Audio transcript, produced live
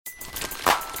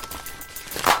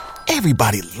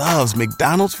Everybody loves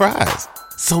McDonald's fries.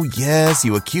 So yes,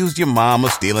 you accused your mom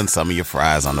of stealing some of your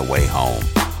fries on the way home.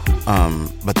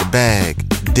 But the bag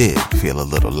did feel a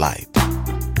little light.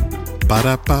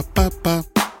 Ba-da-ba-ba-ba.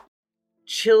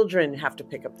 Children have to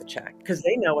pick up the check because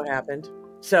they know what happened.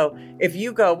 So if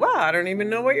you go, wow, I don't even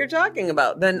know what you're talking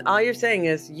about, then all you're saying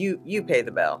is you pay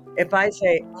the bill. If I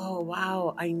say, oh,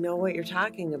 wow, I know what you're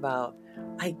talking about,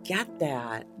 I get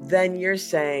that, then you're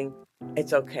saying,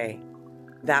 it's okay.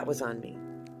 That was on me.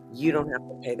 You don't have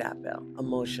to pay that bill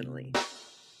emotionally.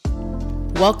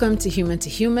 Welcome to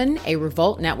Human, a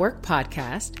Revolt Network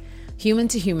podcast. Human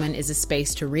to Human is a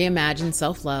space to reimagine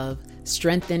self-love,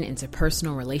 strengthen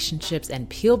interpersonal relationships, and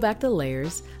peel back the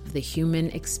layers of the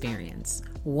human experience,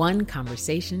 one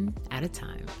conversation at a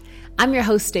time. I'm your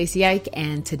host, Tracy,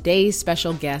 and today's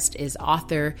special guest is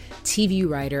author, TV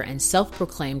writer, and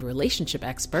self-proclaimed relationship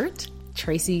expert,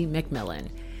 Tracy McMillan.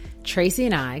 Tracy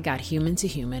and I got human to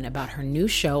human about her new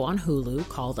show on Hulu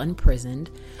called Unprisoned,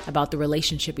 about the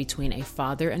relationship between a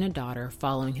father and a daughter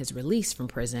following his release from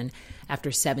prison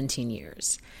after 17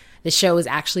 years. The show is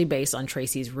actually based on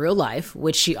Tracy's real life,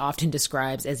 which she often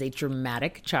describes as a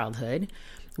dramatic childhood.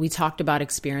 We talked about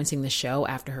experiencing the show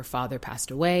after her father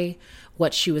passed away,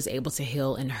 what she was able to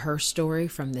heal in her story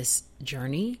from this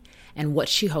journey, and what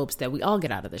she hopes that we all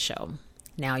get out of the show.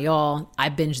 Now, y'all, I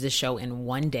binged this show in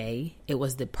one day. It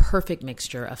was the perfect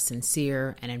mixture of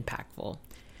sincere and impactful.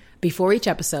 Before each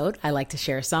episode, I like to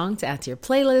share a song to add to your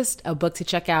playlist, a book to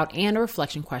check out, and a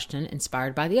reflection question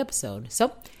inspired by the episode.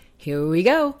 So here we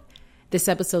go. This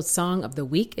episode's song of the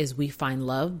week is We Find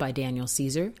Love by Daniel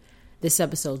Caesar. This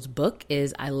episode's book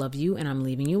is I Love You and I'm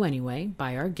Leaving You Anyway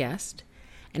by our guest.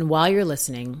 And while you're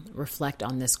listening, reflect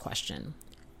on this question.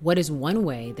 What is one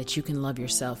way that you can love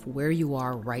yourself where you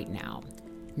are right now?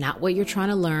 Not what you're trying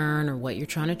to learn or what you're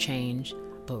trying to change,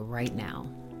 but right now.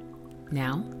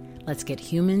 Now, let's get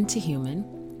human to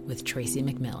human with Tracy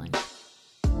McMillan.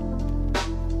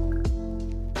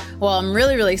 Well, I'm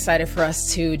really excited for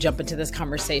us to jump into this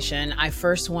conversation. I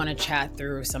first want to chat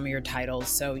through some of your titles.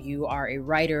 So you are a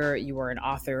writer, you are an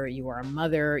author, you are a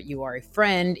mother, you are a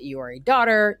friend, you are a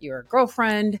daughter, you're a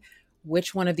girlfriend.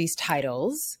 Which one of these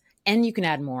titles, and you can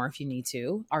add more if you need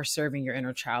to, are serving your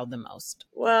inner child the most?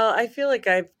 Well, I feel like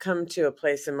I've come to a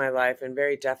place in my life, and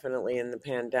very definitely in the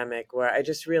pandemic, where I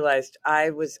just realized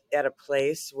I was at a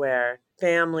place where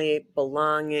family,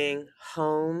 belonging,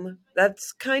 home,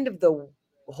 that's kind of the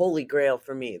holy grail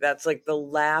for me. That's like the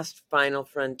last final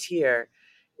frontier,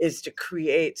 is to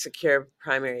create secure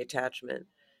primary attachment.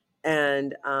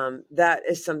 And that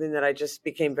is something that I just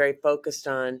became very focused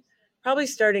on, probably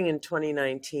starting in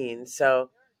 2019.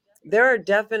 So there are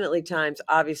definitely times,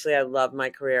 obviously, I love my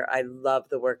career. I love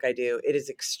the work I do. It is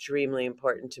extremely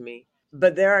important to me.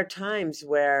 But there are times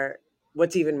where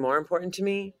what's even more important to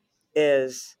me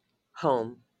is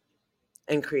home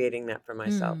and creating that for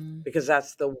myself, because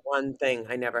that's the one thing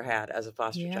I never had as a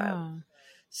foster child.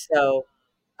 So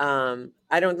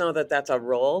I don't know that that's a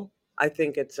role. I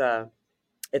think it's a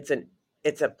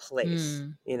place,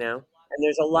 you know, and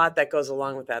there's a lot that goes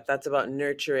along with that. That's about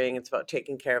nurturing. It's about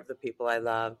taking care of the people I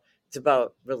love. It's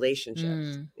about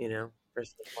relationships, you know,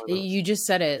 first and foremost. You just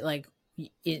said it, like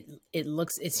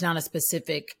it's not a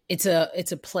specific, it's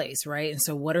a place, right? And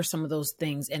so what are some of those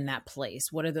things in that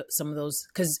place? What are some of those,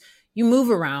 because you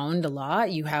move around a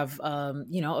lot, you have,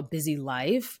 a busy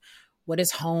life. What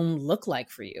does home look like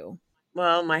for you?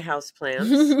 Well, my house plants,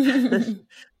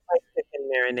 my chicken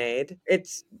marinade.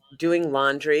 It's doing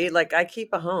laundry. Like, I keep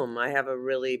a home. I have a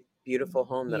really beautiful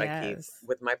home that I keep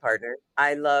with my partner.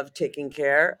 I love taking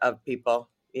care of people,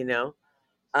 you know?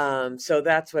 So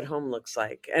that's what home looks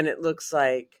like. And it looks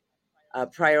like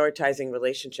prioritizing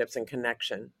relationships and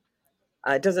connection.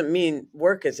 It doesn't mean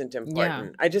work isn't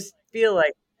important. I just feel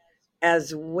like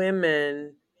as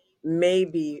women,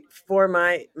 maybe for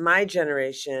my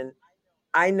generation,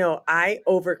 I know I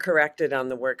overcorrected on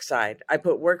the work side. I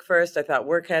put work first. I thought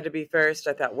work had to be first.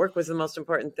 I thought work was the most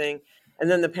important thing. And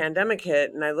then the pandemic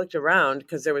hit and I looked around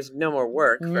because there was no more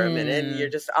work for a minute. And you're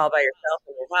just all by yourself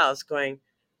in your house going,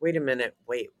 wait a minute,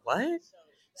 wait, what?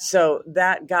 So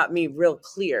that got me real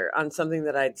clear on something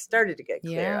that I'd started to get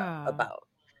clear about.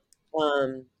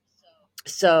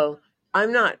 So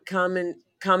I'm not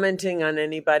commenting on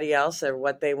anybody else or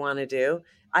what they want to do.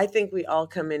 I think we all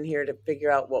come in here to figure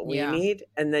out what we need.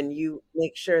 And then you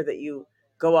make sure that you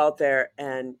go out there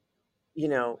and, you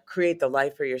know, create the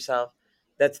life for yourself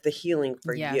that's the healing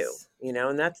for you, you know,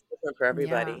 and that's different for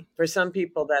everybody. For some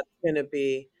people, that's going to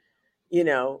be, you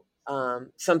know,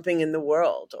 something in the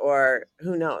world, or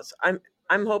who knows.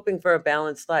 I'm hoping for a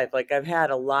balanced life. Like I've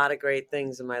had a lot of great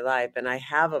things in my life and I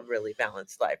have a really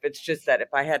balanced life. It's just that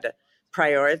if I had to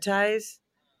prioritize,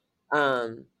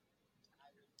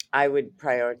 I would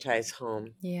prioritize home.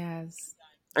 Yes.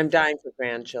 I'm dying for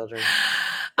grandchildren.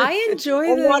 I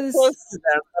enjoy I'm not this. close to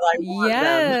them, but I want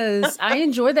them. Yes. I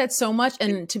enjoy that so much.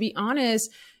 And to be honest,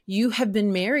 you have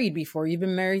been married before. You've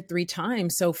been married 3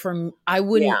 times. So I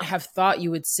wouldn't have thought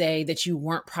you would say that you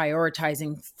weren't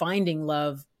prioritizing finding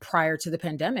love prior to the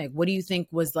pandemic. What do you think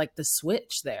was like the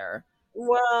switch there?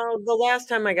 Well, the last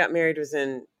time I got married was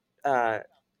in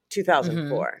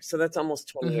 2004. So that's almost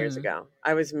 20 years ago.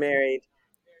 I was married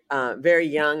very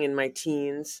young in my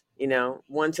teens,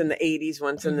 once in the 80s,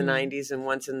 once in the 90s, and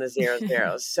once in the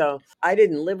 00s. So I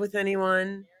didn't live with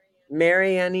anyone,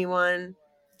 marry anyone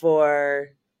for,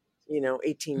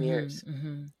 18 years.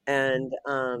 And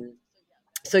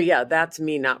so, yeah, that's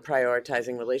me not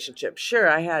prioritizing relationships. Sure,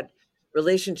 I had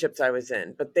relationships I was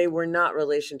in, but they were not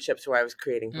relationships where I was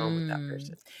creating home with that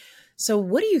person. So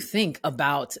what do you think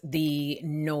about the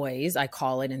noise, I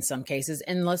call it in some cases,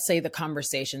 and let's say the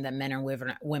conversation that men and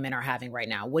women are having right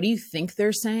now? What do you think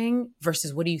they're saying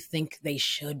versus what do you think they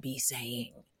should be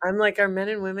saying? I'm like, are men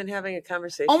and women having a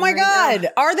conversation? Oh my God,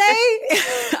 are they?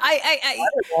 I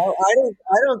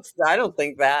don't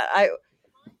think that.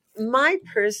 My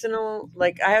personal,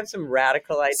 I have some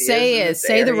radical ideas.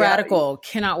 Say the radical.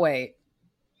 Cannot wait.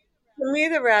 For me,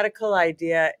 the radical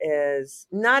idea is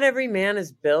not every man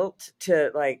is built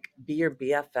to be your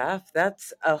BFF.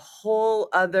 That's a whole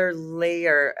other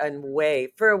layer and way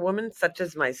for a woman such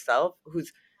as myself,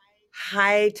 who's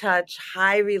high touch,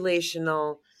 high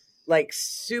relational,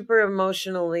 super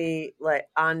emotionally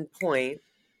on point.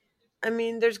 I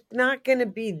mean, there's not going to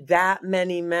be that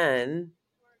many men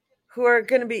who are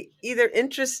going to be either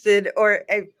interested or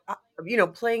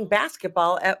playing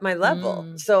basketball at my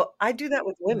level. So I do that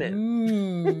with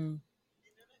women.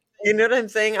 You know what I'm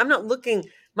saying? I'm not looking,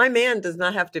 my man does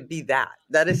not have to be that.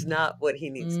 That is not what he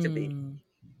needs to be.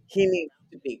 He needs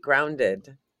to be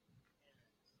grounded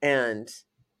and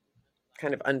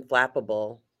kind of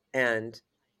unflappable and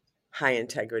high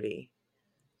integrity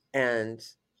and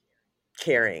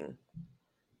caring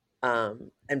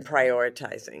and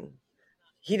prioritizing.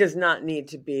 He does not need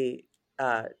to be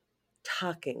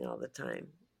talking all the time.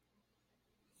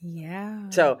 Yeah.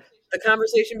 So the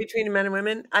conversation between men and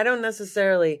women, I don't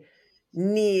necessarily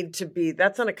need to be,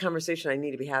 that's not a conversation I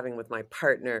need to be having with my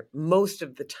partner most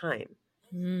of the time.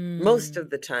 Most of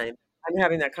the time, I'm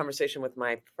having that conversation with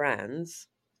my friends.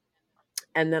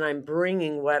 And then I'm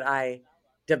bringing what I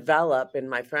develop in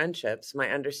my friendships,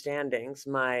 my understandings,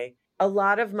 a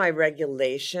lot of my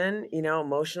regulation,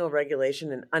 emotional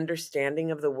regulation and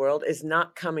understanding of the world is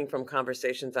not coming from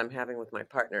conversations I'm having with my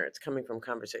partner. It's coming from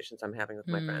conversations I'm having with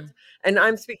my friends. And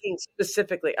I'm speaking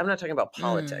specifically, I'm not talking about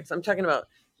politics. I'm talking about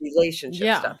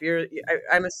relationship stuff.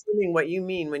 I'm assuming what you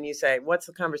mean when you say, what's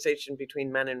the conversation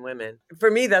between men and women? For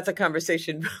me, that's a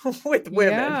conversation with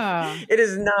women. Yeah. It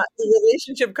is not, the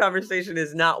relationship conversation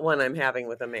is not one I'm having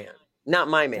with a man. Not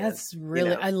my man. That's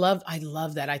really, I love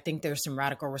that. I think there's some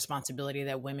radical responsibility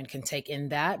that women can take in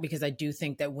that, because I do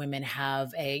think that women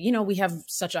have we have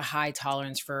such a high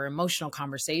tolerance for emotional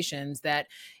conversations that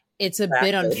it's a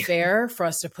bit unfair for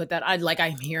us to put that.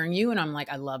 I'm hearing you and I'm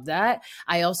like, I love that.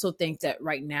 I also think that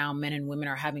right now men and women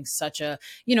are having such a,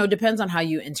 depends on how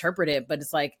you interpret it, but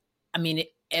it's like, I mean,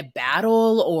 a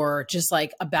battle or just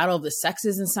like a battle of the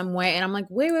sexes in some way. And I'm like,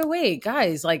 wait,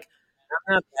 guys, I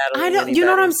don't, you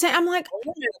know what I'm saying? I'm like,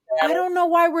 I don't know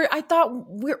why I thought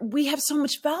we have so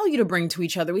much value to bring to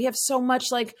each other. We have so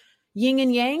much yin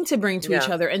and yang to bring to each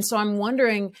other. And so I'm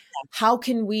wondering, how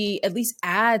can we at least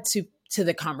add to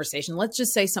the conversation? Let's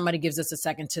just say somebody gives us a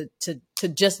second to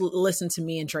just listen to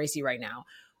me and Tracy right now.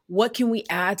 What can we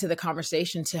add to the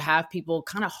conversation to have people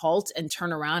kind of halt and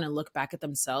turn around and look back at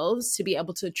themselves to be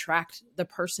able to attract the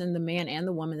person, the man and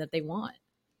the woman that they want?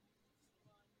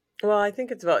 Well, I think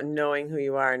it's about knowing who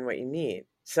you are and what you need.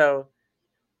 So,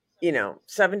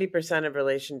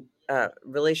 70% of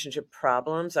relationship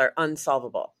problems are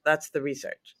unsolvable. That's the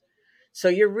research. So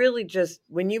you're really just,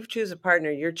 when you choose a partner,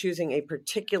 you're choosing a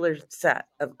particular set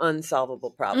of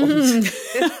unsolvable problems.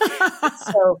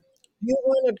 So you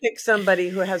want to pick somebody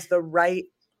who has the right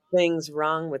things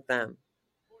wrong with them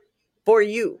for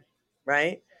you,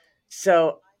 right?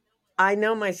 So I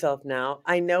know myself now.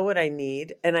 I know what I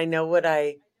need, and I know what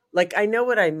I know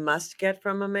what I must get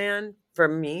from a man,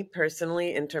 from me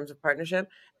personally, in terms of partnership.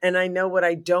 And I know what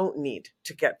I don't need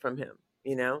to get from him,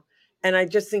 and I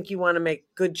just think you want to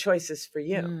make good choices for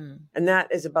you. And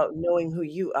that is about knowing who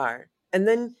you are. And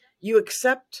then you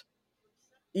accept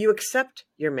your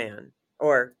man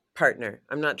or partner.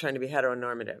 I'm not trying to be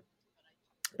heteronormative.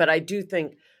 But I do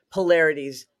think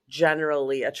polarities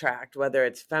generally attract, whether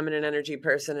it's feminine energy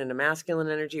person and a masculine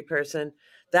energy person.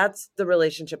 That's the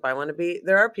relationship I want to be.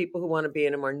 There are people who want to be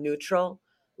in a more neutral,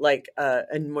 like a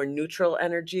more neutral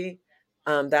energy.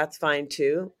 That's fine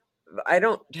too. I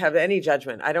don't have any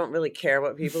judgment. I don't really care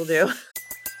what people do.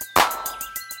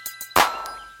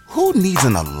 Who needs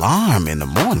an alarm in the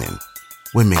morning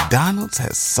when McDonald's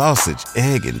has sausage,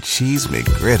 egg, and cheese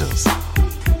McGriddles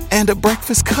and a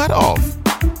breakfast cutoff?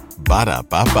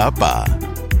 Ba-da-ba-ba-ba.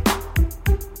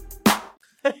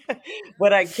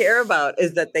 What I care about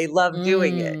is that they love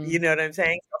doing it. You know what I'm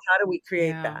saying? So how do we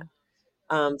create that?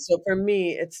 So for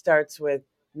me, it starts with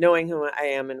knowing who I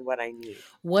am and what I need.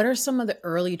 What are some of the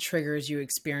early triggers you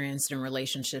experienced in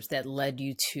relationships that led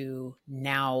you to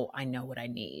now I know what I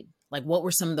need? Like, what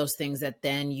were some of those things that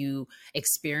then you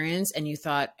experienced and you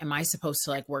thought, am I supposed to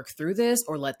like work through this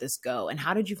or let this go? And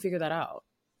how did you figure that out?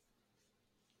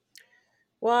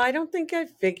 Well, I don't think I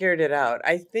figured it out.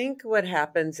 I think what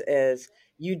happens is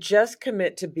you just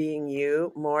commit to being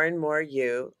you, more and more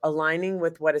you, aligning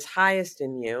with what is highest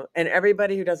in you. And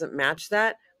everybody who doesn't match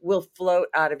that will float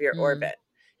out of your orbit.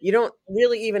 You don't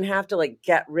really even have to like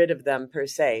get rid of them per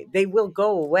se. They will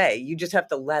go away. You just have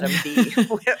to let them be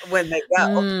when they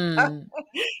go. And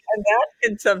that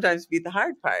can sometimes be the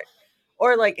hard part.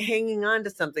 Or like hanging on to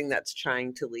something that's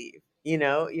trying to leave. You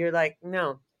know, you're like,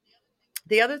 no.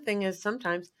 The other thing is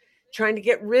sometimes trying to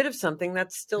get rid of something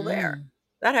that's still there.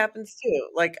 That happens too.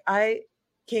 Like I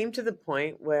came to the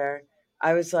point where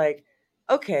I was like,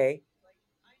 okay,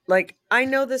 like I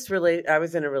know this I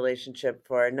was in a relationship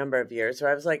for a number of years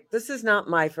where I was like, this is not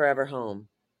my forever home,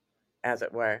 as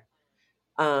it were.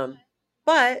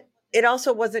 But it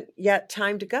also wasn't yet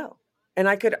time to go. And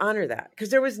I could honor that because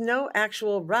there was no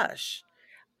actual rush.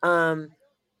 I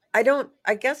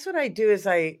guess what I do is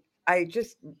I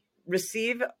just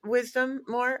receive wisdom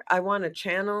more. I want to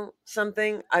channel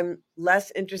something. I'm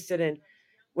less interested in.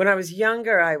 When I was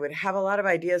younger, I would have a lot of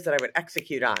ideas that I would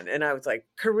execute on. And I was like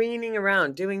careening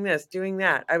around, doing this, doing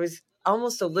that. I was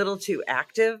almost a little too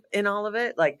active in all of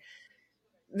it. Like,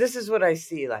 this is what I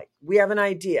see. Like, we have an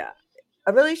idea.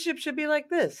 A relationship should be like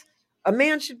this. A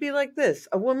man should be like this.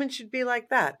 A woman should be like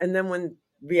that. And then when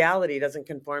reality doesn't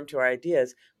conform to our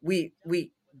ideas, we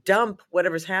dump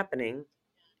whatever's happening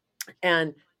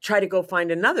and try to go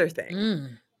find another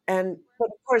thing. But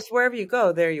of course, wherever you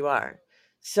go, there you are.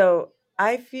 So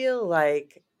I feel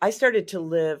like I started to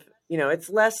live, you know, it's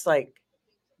less like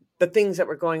the things that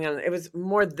were going on. It was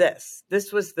more this.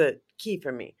 This was the key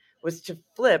for me, was to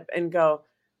flip and go,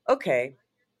 okay,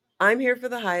 I'm here for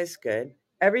the highest good.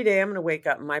 Every day I'm going to wake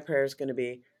up and my prayer is going to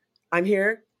be, I'm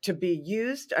here to be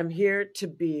used. I'm here to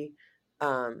be,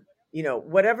 you know,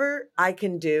 whatever I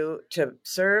can do to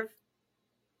serve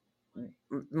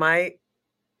my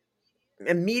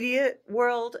immediate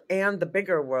world and the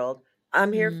bigger world.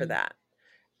 I'm here for that.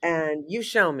 And you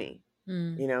show me,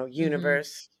 you know,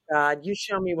 universe, God, you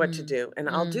show me what to do and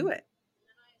I'll do it.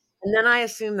 And then I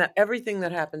assume that everything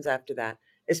that happens after that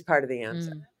is part of the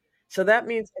answer. So that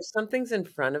means if something's in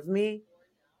front of me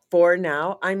for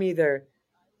now, I'm either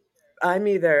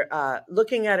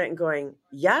looking at it and going,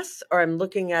 yes, or I'm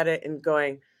looking at it and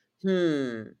going,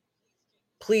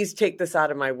 please take this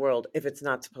out of my world if it's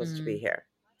not supposed to be here.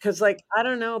 Because, like, I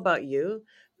don't know about you,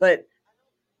 but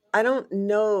I don't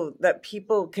know that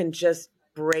people can just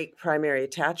break primary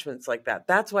attachments like that.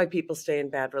 That's why people stay in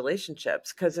bad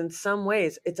relationships, because in some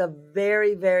ways it's a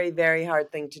very, very, very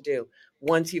hard thing to do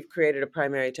once you've created a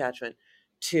primary attachment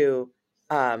to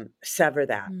sever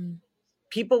that.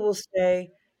 People will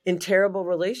stay in terrible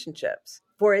relationships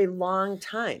for a long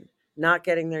time, not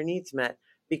getting their needs met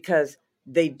because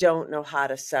they don't know how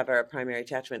to sever a primary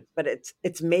attachment. But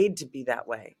it's made to be that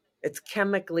way. It's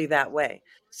chemically that way.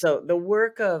 So the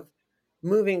work of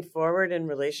moving forward in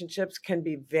relationships can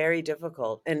be very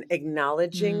difficult, and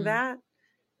acknowledging that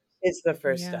is the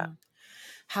first step.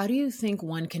 How do you think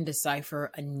one can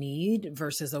decipher a need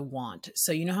versus a want?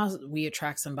 So you know how we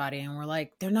attract somebody and we're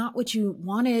like, they're not what you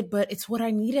wanted, but it's what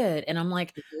I needed. And I'm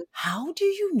like, how do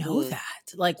you know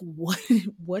that? Like,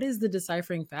 what is the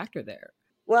deciphering factor there?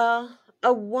 Well,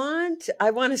 a want,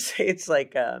 I want to say it's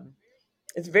like,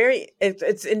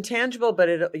 it's intangible,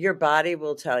 but your body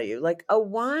will tell you. Like, a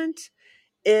want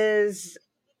is,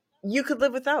 you could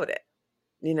live without it.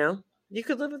 You know, you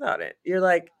could live without it. You're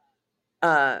like,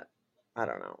 I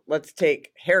don't know. Let's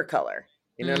take hair color.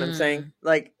 You know what I'm saying?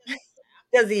 Like,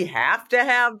 does he have to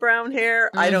have brown hair?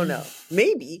 I don't know.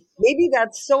 Maybe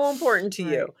that's so important to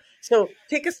you. So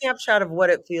take a snapshot of what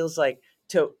it feels like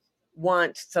to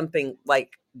want something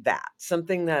like that.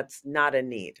 Something that's not a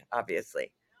need,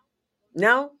 obviously.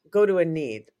 Now go to a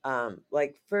need.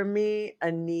 Like for me,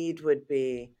 a need would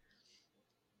be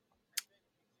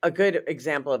a good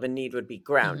example of a need would be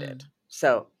grounded.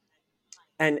 So,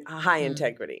 and high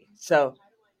integrity. So,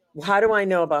 how do I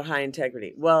know about high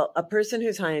integrity? Well, a person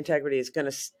who's high integrity is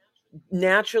going to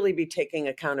naturally be taking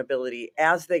accountability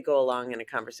as they go along in a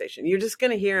conversation. You're just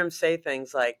going to hear them say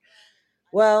things like,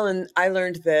 well, and I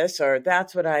learned this, or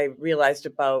that's what I realized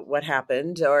about what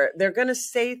happened, or they're going to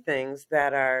say things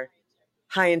that are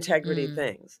high integrity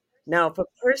things. Now, if a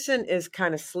person is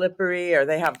kind of slippery or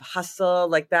they have hustle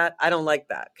like that, I don't like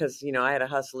that because, I had a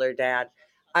hustler dad.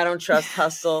 I don't trust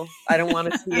hustle. I don't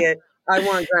want to see it. I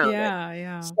want grounded.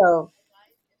 Yeah. So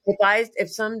if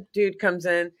some dude comes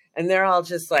in and they're all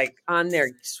just like on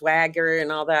their swagger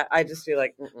and all that, I just feel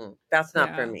like, that's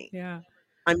not for me. Yeah.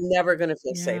 I'm never going to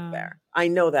feel safe there. I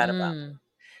know that about me.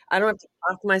 I don't have to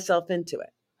talk myself into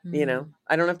it.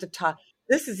 I don't have to talk.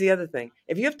 This is the other thing.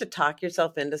 If you have to talk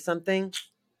yourself into something,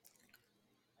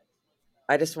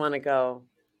 I just want to go,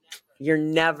 you're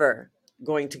never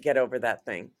going to get over that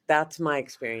thing. That's my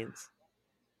experience.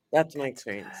 That's my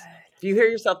experience. Good. If you hear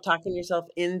yourself talking yourself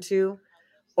into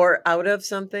or out of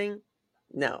something,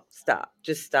 no, stop.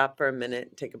 Just stop for a minute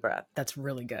and take a breath. That's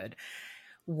really good.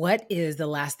 What is the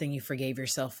last thing you forgave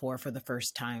yourself for the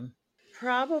first time?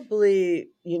 Probably,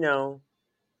 this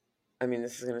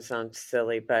is going to sound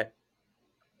silly, but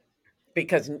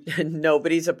because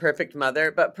nobody's a perfect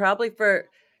mother, but probably for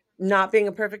not being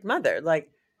a perfect mother. Like,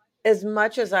 as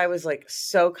much as I was like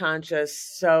so conscious,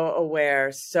 so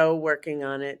aware, so working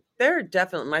on it,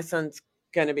 my son's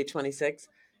going to be 26.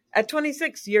 At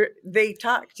 26, they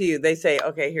talk to you. They say,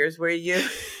 okay, here's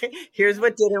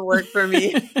what didn't work for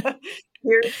me.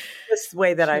 Here's this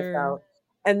way that I felt.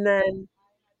 And then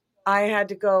I had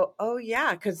to go, oh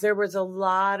yeah, because there was a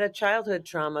lot of childhood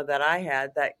trauma that I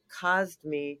had that caused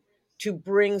me to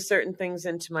bring certain things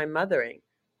into my mothering.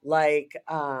 Like,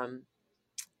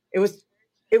 it was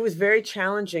very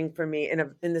challenging for me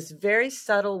in this very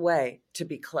subtle way to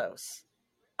be close.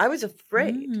 I was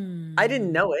afraid. I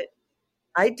didn't know it,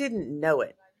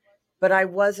 but I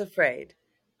was afraid.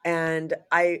 And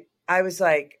I was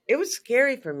like, it was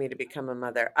scary for me to become a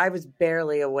mother. I was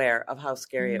barely aware of how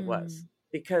scary it was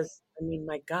because,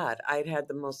 my God, I'd had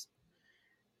the most,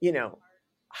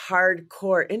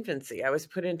 hardcore infancy. I was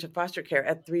put into foster care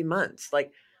at 3 months.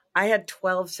 Like, I had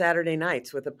 12 Saturday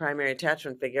nights with a primary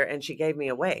attachment figure and she gave me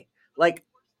away. Like,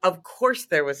 of course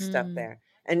there was stuff there.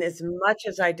 And as much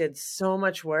as I did so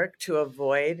much work to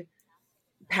avoid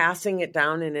passing it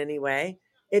down in any way,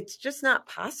 it's just not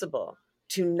possible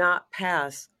to not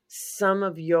pass some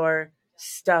of your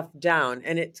stuff down.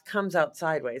 And it comes out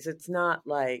sideways. It's not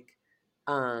like,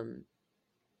 I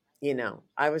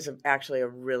was actually a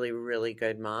really, really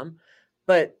good mom,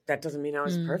 but that doesn't mean I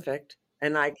was perfect.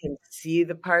 And I can see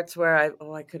the parts where I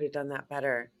could have done that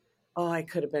better. Oh, I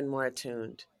could have been more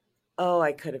attuned. Oh,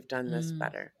 I could have done this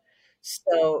better.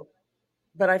 So,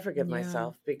 but I forgive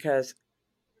myself because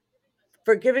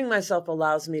forgiving myself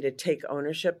allows me to take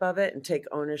ownership of it, and take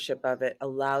ownership of it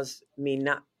allows me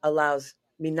not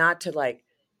to like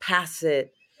pass the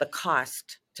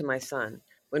cost to my son.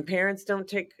 When parents don't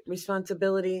take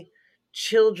responsibility,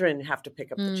 children have to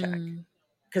pick up the check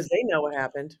because they know what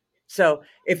happened. So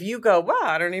if you go, wow,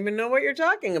 I don't even know what you're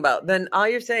talking about, then all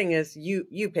you're saying is you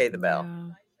pay the bill.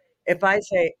 Yeah. If I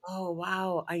say, oh,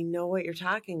 wow, I know what you're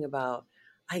talking about,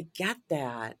 I get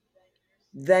that,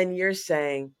 then you're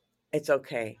saying, it's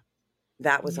okay.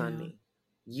 That was on me.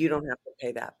 You don't have to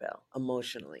pay that bill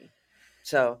emotionally.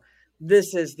 So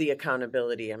this is the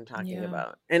accountability I'm talking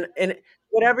about. And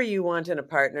whatever you want in a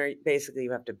partner, basically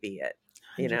you have to be it.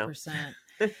 100%.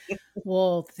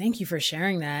 Well, thank you for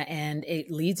sharing that. And it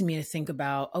leads me to think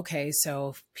about, okay, so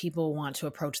if people want to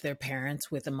approach their parents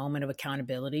with a moment of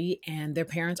accountability and their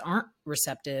parents aren't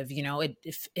receptive,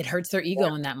 it hurts their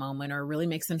ego in that moment or really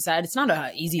makes them sad. It's not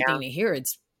an easy thing to hear.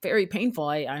 It's very painful.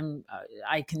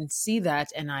 I can see that,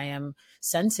 and I am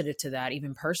sensitive to that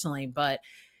even personally, but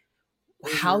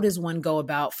how does one go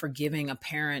about forgiving a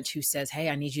parent who says, hey,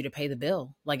 I need you to pay the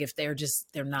bill? Like if they're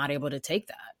not able to take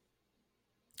that.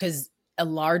 Because a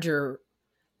larger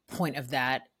point of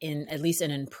that, at least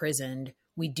in imprisoned,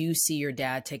 we do see your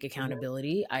dad take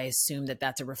accountability. I assume that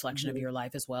that's a reflection of your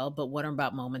life as well. But what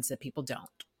about moments that people don't?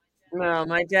 Well,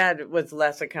 my dad was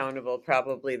less accountable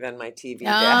probably than my TV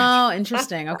dad. Oh,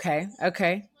 interesting. Okay.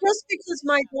 Just because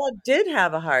my dad did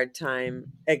have a hard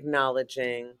time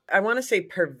acknowledging, I want to say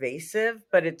pervasive,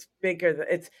 but it's bigger.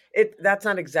 That's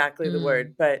not exactly the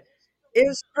word, but it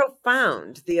was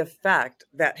profound, the effect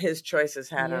that his choices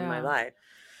had on my life.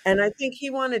 And I think he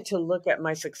wanted to look at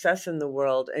my success in the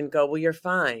world and go, well, you're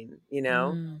fine,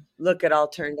 look, it all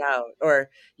turned out, or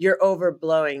you're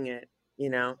overblowing it, you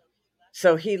know?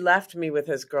 So he left me with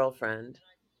his girlfriend.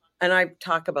 And I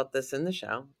talk about this in the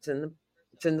show. It's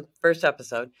in the first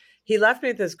episode. He left me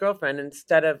with his girlfriend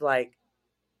instead of like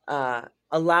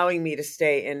allowing me to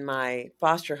stay in my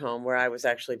foster home where I was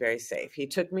actually very safe. He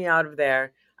took me out of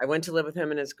there. I went to live with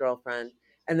him and his girlfriend,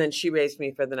 and then she raised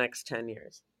me for the next 10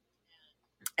 years.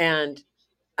 And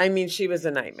I mean, she was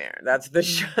a nightmare. That's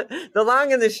the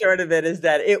long and the short of it is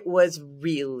that it was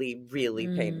really, really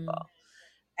painful.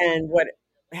 And what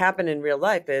happened in real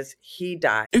life is he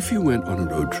died. If you went on a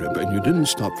road trip and you didn't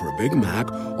stop for a Big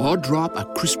Mac or drop a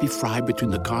crispy fry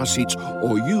between the car seats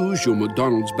or use your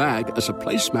McDonald's bag as a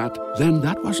placemat, then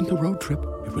that wasn't a road trip.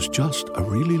 It was just a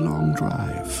really long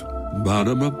drive.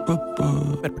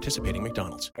 Ba-da-ba-ba-ba. At participating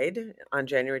McDonald's. On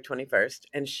January 21st,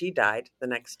 and she died the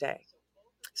next day.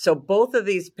 So both of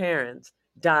these parents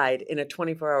died in a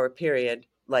 24-hour period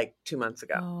like 2 months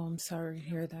ago. Oh, I'm sorry to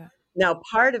hear that. Now,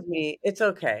 part of me, it's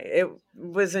okay. It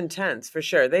was intense for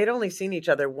sure. They'd only seen each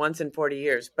other once in 40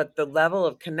 years, but the level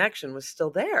of connection was still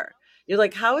there. You're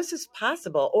like, how is this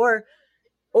possible? Or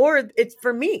it's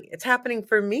for me. It's happening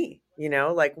for me.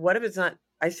 Like, what if it's not,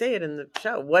 I say it in the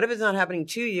show, what if it's not happening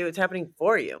to you? It's happening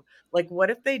for you. Like, what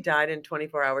if they died in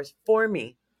 24 hours for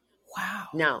me? Wow.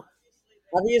 Now,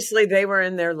 obviously they were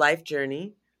in their life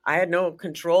journey. I had no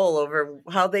control over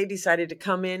how they decided to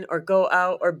come in or go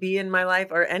out or be in my life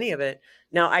or any of it.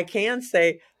 Now, I can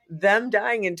say them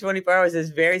dying in 24 hours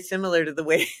is very similar to the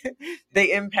way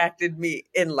they impacted me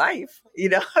in life.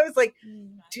 I was like,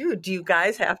 dude, do you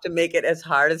guys have to make it as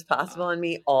hard as possible on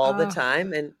me all the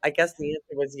time? And I guess the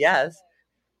answer was yes.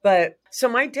 But so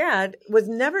my dad was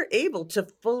never able to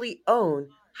fully own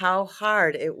how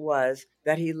hard it was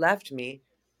that he left me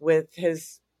with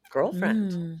his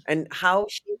girlfriend and how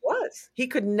she was. He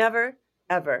could never,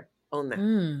 ever own that.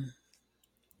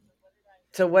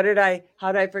 So how did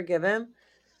I forgive him?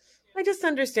 I just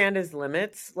understand his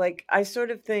limits. Like, I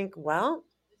sort of think, well,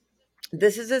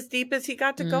 this is as deep as he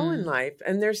got to go in life.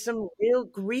 And there's some real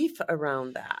grief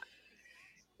around that.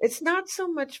 It's not so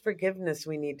much forgiveness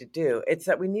we need to do. It's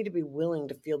that we need to be willing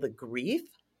to feel the grief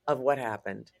of what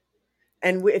happened.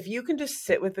 And if you can just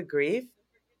sit with the grief,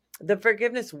 the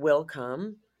forgiveness will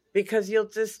come. Because you'll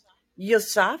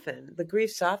soften. The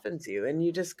grief softens you. And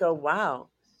you just go, wow,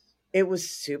 it was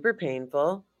super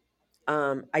painful.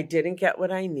 I didn't get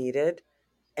what I needed.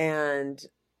 And,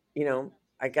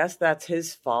 I guess that's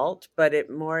his fault. But it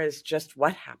more is just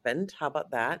what happened. How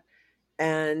about that?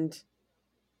 And,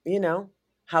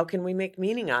 how can we make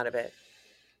meaning out of it?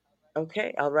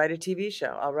 Okay, I'll write a TV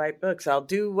show. I'll write books. I'll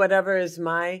do whatever is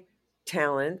my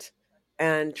talent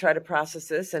and try to process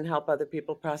this and help other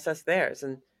people process theirs.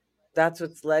 And that's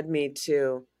what's led me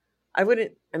to,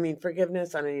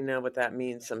 forgiveness, I don't even know what that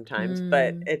means sometimes,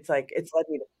 but it's led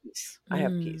me to peace. I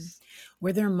have peace.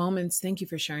 Were there moments, thank you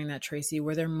for sharing that, Tracy,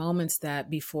 were there moments that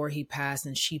before he passed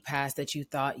and she passed that you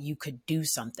thought you could do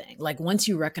something? Like once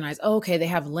you recognize, okay, they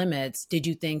have limits, did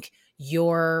you think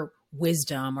your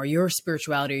wisdom or your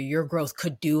spirituality or your growth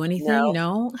could do anything?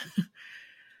 No?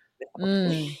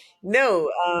 No.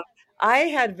 I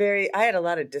had a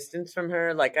lot of distance from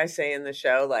her. Like I say in the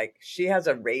show, like she has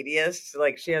a radius,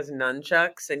 like she has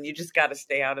nunchucks and you just got to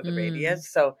stay out of the radius.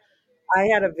 So I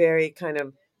had a very kind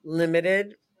of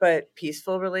limited but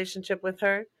peaceful relationship with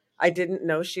her. I didn't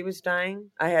know she was dying.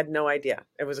 I had no idea.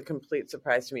 It was a complete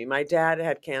surprise to me. My dad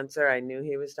had cancer. I knew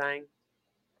he was dying.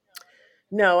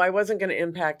 No, I wasn't going to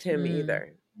impact him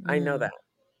either. I know that.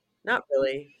 Not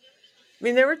really. I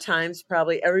mean, there were times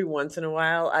probably every once in a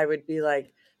while I would be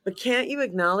like, but can't you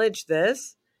acknowledge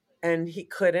this? And he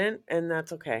couldn't, and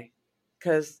that's okay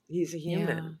because he's a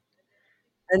human. Yeah.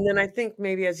 And then I think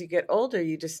maybe as you get older,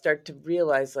 you just start to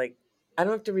realize, like, I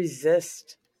don't have to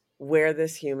resist where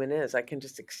this human is. I can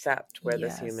just accept where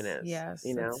this human is. Yes,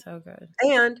 that's so good.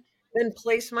 And then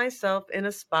place myself in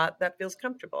a spot that feels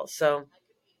comfortable. So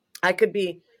I could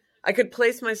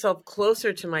place myself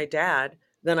closer to my dad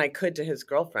than I could to his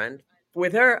girlfriend.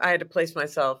 With her, I had to place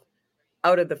myself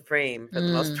out of the frame for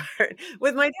the most part.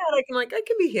 With my dad, I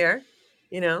can be here,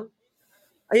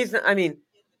 He's not,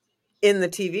 in the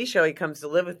TV show, he comes to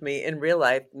live with me. In real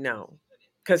life, no,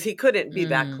 because he couldn't be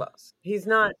that close. He's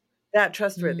not that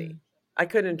trustworthy. I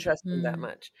couldn't trust him that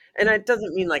much. And it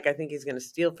doesn't mean like I think he's going to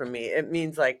steal from me. It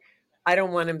means like I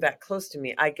don't want him that close to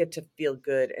me. I get to feel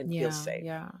good and feel safe.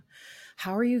 Yeah.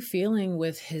 How are you feeling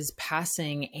with his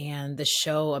passing and the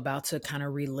show about to kind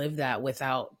of relive that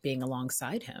without being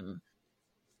alongside him?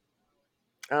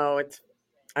 Oh,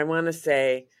 I want to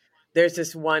say there's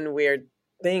this one weird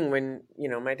thing when,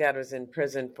 my dad was in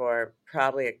prison for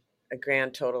probably a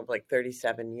grand total of like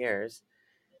 37 years.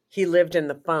 He lived in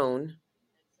the phone.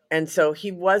 And so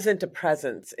he wasn't a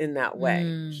presence in that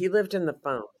way. He lived in the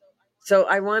phone. So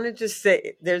I wanted to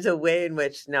say there's a way in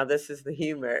which, now this is the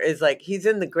humor, is like he's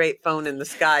in the great phone in the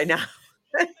sky now.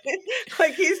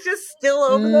 Like he's just still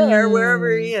over there, wherever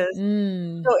he is.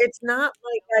 So it's not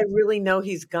like I really know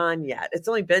he's gone yet. It's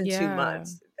only been 2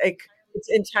 months. It's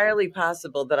entirely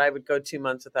possible that I would go 2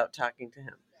 months without talking to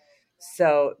him.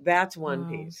 So that's one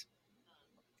piece.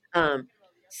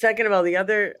 Second of all,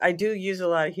 I do use a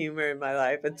lot of humor in my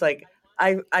life. It's like,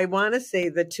 I want to say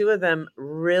the two of them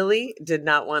really did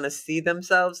not want to see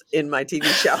themselves in my TV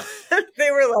show. They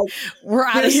were like, we're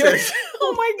out of here.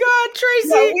 Oh my God,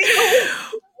 Tracy.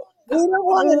 We don't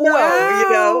want to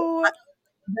know, That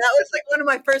was like one of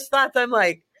my first thoughts. I'm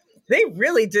like, they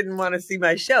really didn't want to see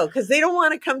my show because they don't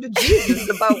want to come to Jesus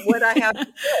about what I have to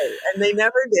say. And they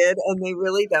never did. And they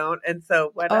really don't. And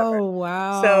so whatever. Oh,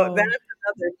 wow. So that's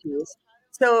another piece.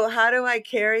 So how do I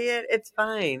carry it? It's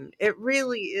fine. It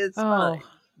really is fine.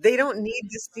 They don't need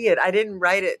to see it. I didn't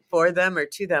write it for them or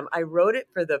to them. I wrote it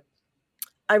for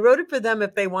them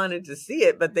if they wanted to see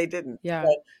it, but they didn't. Yeah.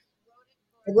 But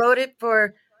I wrote it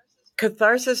for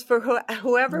catharsis for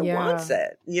whoever wants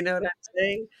it. You know what I'm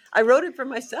saying? I wrote it for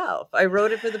myself. I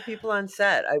wrote it for the people on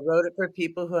set. I wrote it for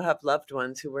people who have loved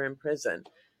ones who were in prison.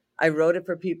 I wrote it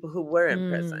for people who were in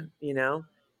prison,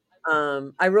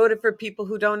 I wrote it for people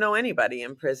who don't know anybody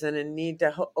in prison and need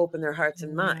to open their hearts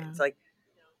and minds. Like,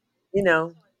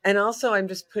 and also I'm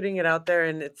just putting it out there,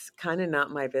 and it's kind of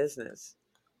not my business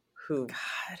who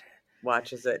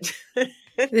watches it.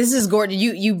 This is Gordon.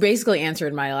 You basically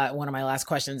answered one of my last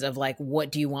questions of like,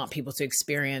 what do you want people to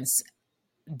experience?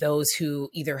 Those who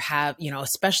either have,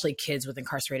 especially kids with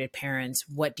incarcerated parents,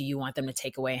 what do you want them to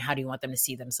take away? How do you want them to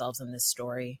see themselves in this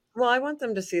story? Well, I want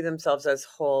them to see themselves as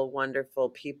whole, wonderful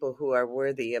people who are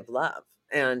worthy of love.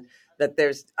 And that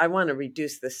I want to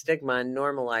reduce the stigma and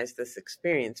normalize this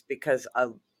experience because a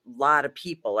lot of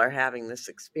people are having this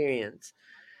experience.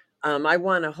 I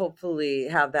want to hopefully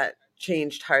have that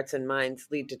changed hearts and minds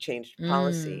lead to changed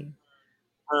policy.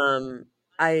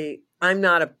 I'm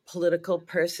not a political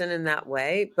person in that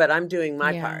way, but I'm doing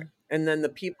my part. And then the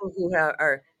people who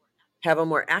have a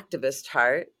more activist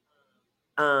heart,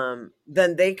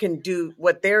 then they can do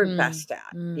what they're best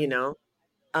at,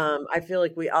 I feel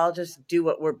like we all just do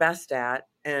what we're best at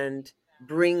and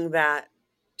bring that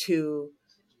to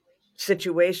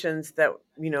situations that,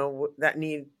 that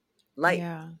need light,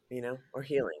 or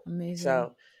healing. Amazing.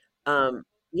 So,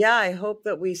 I hope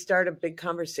that we start a big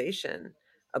conversation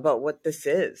about what this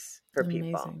is for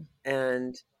people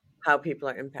and how people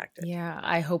are impacted. Yeah,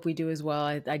 I hope we do as well.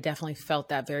 I definitely felt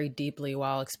that very deeply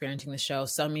while experiencing the show.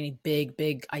 So many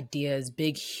big ideas,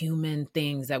 big human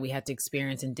things that we had to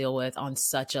experience and deal with on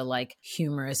such a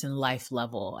humorous and life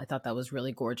level. I thought that was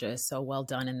really gorgeous. So well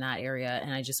done in that area.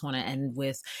 And I just want to end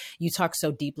with, you talk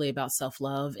so deeply about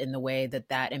self-love in the way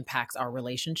that impacts our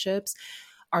relationships.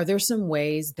 Are there some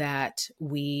ways that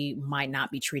we might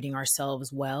not be treating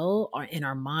ourselves well or in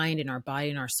our mind, in our body,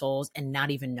 in our souls, and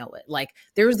not even know it? Like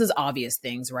there's those obvious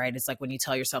things, right? It's like when you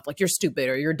tell yourself like you're stupid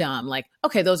or you're dumb, like,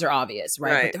 okay, those are obvious,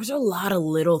 right? But there's a lot of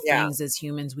little things as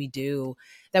humans we do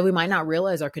that we might not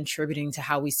realize are contributing to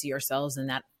how we see ourselves and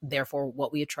that therefore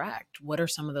what we attract. What are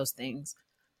some of those things?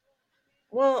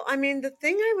 Well, I mean, the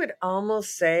thing I would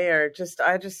almost say, I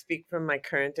just speak from my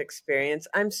current experience.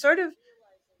 I'm sort of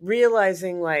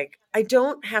realizing I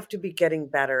don't have to be getting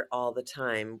better all the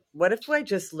time. What if I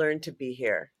just learn to be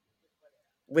here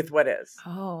with what is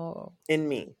in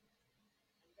me?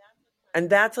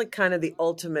 And that's kind of the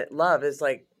ultimate love is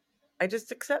I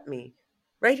just accept me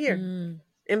right here,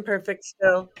 imperfect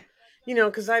still,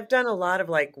 because I've done a lot of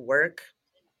work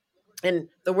and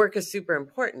the work is super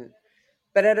important.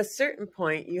 But at a certain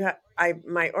point,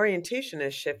 my orientation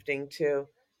is shifting to,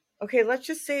 okay, let's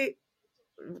just say,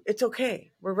 it's okay.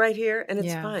 We're right here and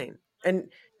it's fine. And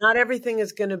not everything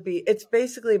is going to be, it's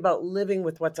basically about living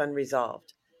with what's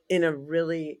unresolved in a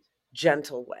really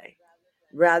gentle way,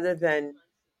 rather than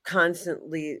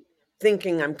constantly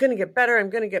thinking, I'm going to get better.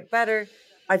 I'm going to get better.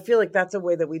 I feel like that's a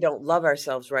way that we don't love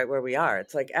ourselves right where we are.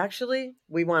 It's actually,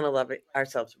 we want to love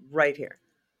ourselves right here.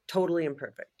 Totally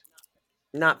imperfect,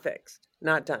 not fixed,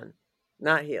 not done,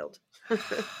 not healed.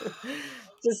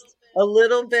 Just a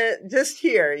little bit, just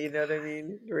here, you know what I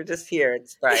mean? We're just here.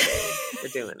 It's Friday. We're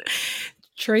doing it.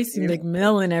 Tracy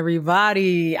McMillan,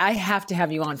 everybody. I have to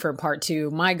have you on for part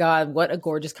 2. My God, what a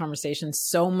gorgeous conversation.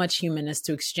 So much humanness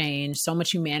to exchange, so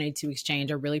much humanity to exchange.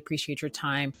 I really appreciate your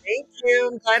time. Thank you.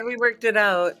 I'm glad we worked it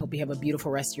out. Hope you have a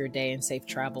beautiful rest of your day and safe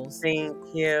travels. Thank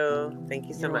you. Thank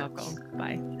you so You're much. Welcome.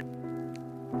 Bye.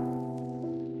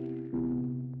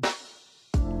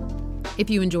 If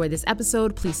you enjoyed this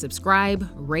episode, please subscribe,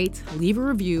 rate, leave a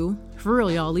review. For real,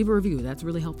 y'all, leave a review. That's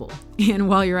really helpful. And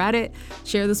while you're at it,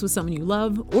 share this with someone you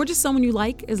love or just someone you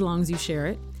like, as long as you share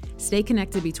it. Stay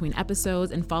connected between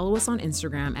episodes and follow us on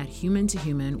Instagram at Human to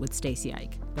Human with Stacey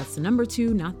Ike. That's the number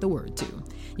 2, not the word 2.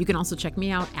 You can also check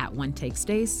me out at One Take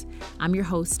Stace. I'm your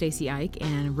host, Stacey Ike,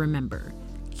 and remember,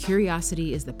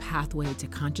 curiosity is the pathway to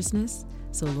consciousness,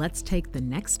 so let's take the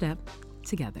next step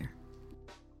together.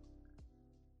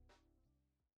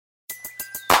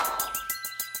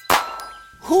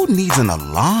 Who needs an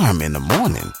alarm in the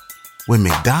morning when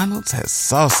McDonald's has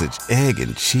sausage, egg,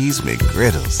 and cheese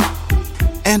McGriddles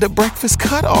and a breakfast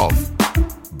cutoff?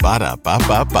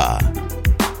 Ba-da-ba-ba-ba.